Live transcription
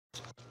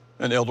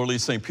An elderly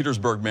St.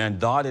 Petersburg man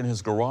died in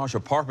his garage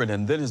apartment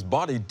and then his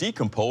body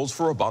decomposed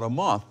for about a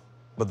month.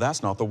 But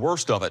that's not the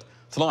worst of it.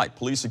 Tonight,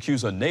 police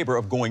accuse a neighbor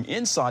of going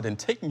inside and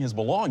taking his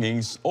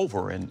belongings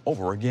over and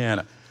over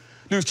again.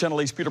 News Channel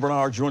 8's Peter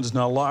Bernard joins us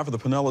now live from the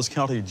Pinellas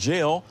County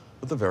Jail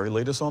with the very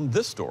latest on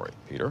this story.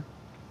 Peter.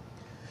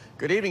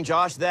 Good evening,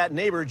 Josh. That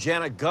neighbor,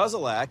 Janet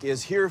Guzalak,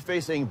 is here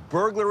facing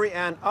burglary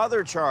and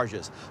other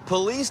charges.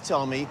 Police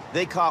tell me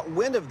they caught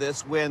wind of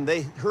this when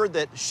they heard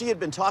that she had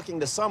been talking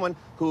to someone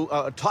who,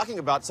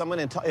 about someone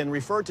and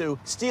referred to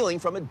stealing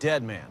from a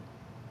dead man.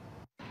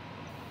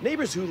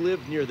 Neighbors who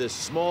lived near this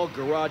small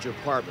garage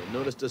apartment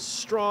noticed a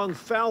strong,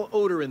 foul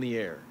odor in the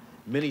air.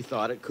 Many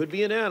thought it could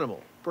be an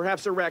animal,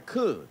 perhaps a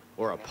raccoon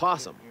or a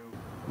possum.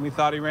 We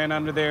thought he ran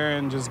under there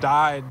and just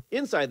died.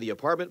 Inside the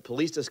apartment,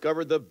 police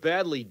discovered the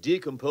badly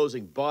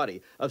decomposing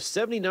body of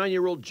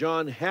 79-year-old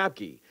John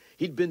Hapke.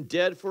 He'd been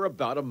dead for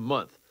about a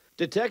month.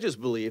 Detectives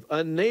believe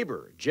a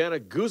neighbor,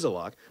 Janet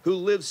Guzalak, who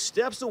lives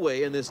steps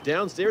away in this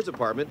downstairs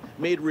apartment,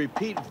 made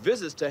repeat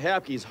visits to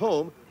Hapke's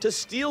home to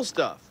steal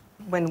stuff.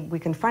 When we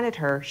confronted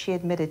her, she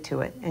admitted to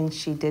it, and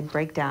she did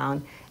break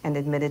down and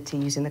admitted to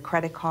using the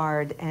credit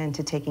card and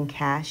to taking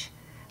cash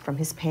from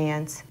his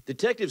pants.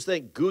 Detectives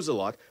think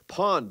Guzalak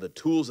pawned the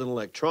tools and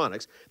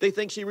electronics. They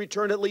think she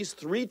returned at least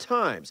 3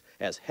 times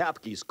as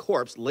Hapke's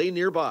corpse lay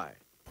nearby.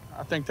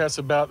 I think that's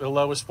about the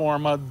lowest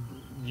form of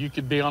you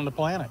could be on the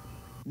planet.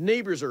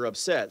 Neighbors are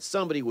upset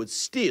somebody would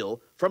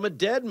steal from a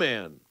dead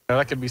man.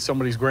 That could be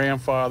somebody's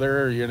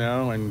grandfather, you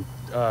know, and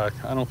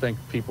I don't think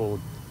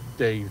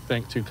they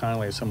think too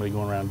kindly of somebody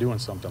going around doing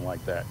something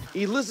like that.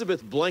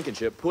 Elizabeth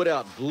Blankenship put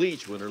out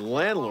bleach when her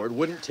landlord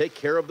wouldn't take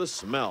care of the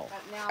smell.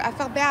 I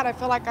felt bad. I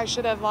feel like I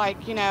should have,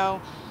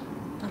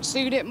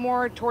 pursued it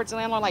more towards the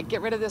landlord, like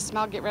get rid of this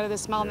smell,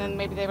 and then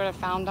maybe they would have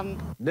found him.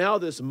 Now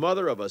this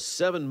mother of a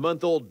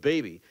 7-month-old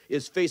baby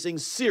is facing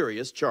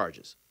serious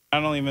charges. I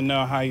don't even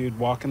know how you'd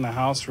walk in the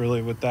house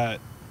really with that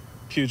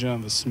huge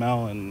of a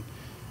smell and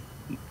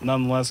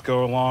nonetheless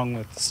go along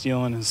with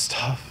stealing his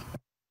stuff.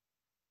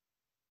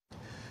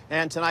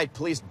 And tonight,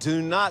 police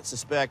do not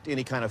suspect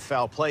any kind of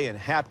foul play in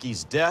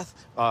Hapke's death.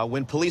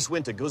 When police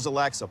went to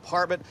Guzalak's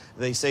apartment,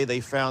 they say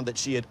they found that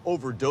she had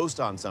overdosed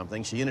on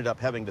something. She ended up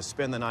having to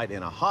spend the night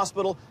in a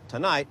hospital.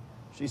 Tonight,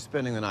 she's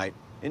spending the night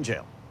in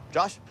jail.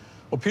 Josh?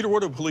 Well, Peter,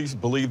 what do police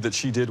believe that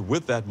she did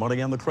with that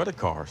money and the credit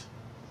cards?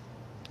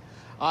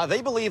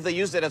 They believe they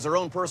used it as her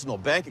own personal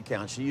bank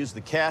account. She used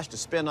the cash to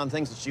spend on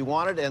things that she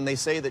wanted, and they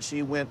say that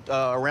she went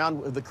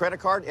around with the credit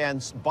card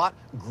and bought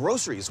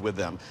groceries with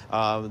them.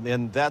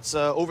 And that's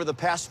over the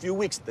past few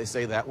weeks that they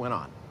say that went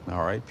on.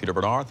 All right, Peter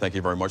Bernard, thank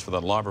you very much for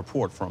that live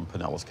report from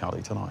Pinellas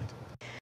County tonight.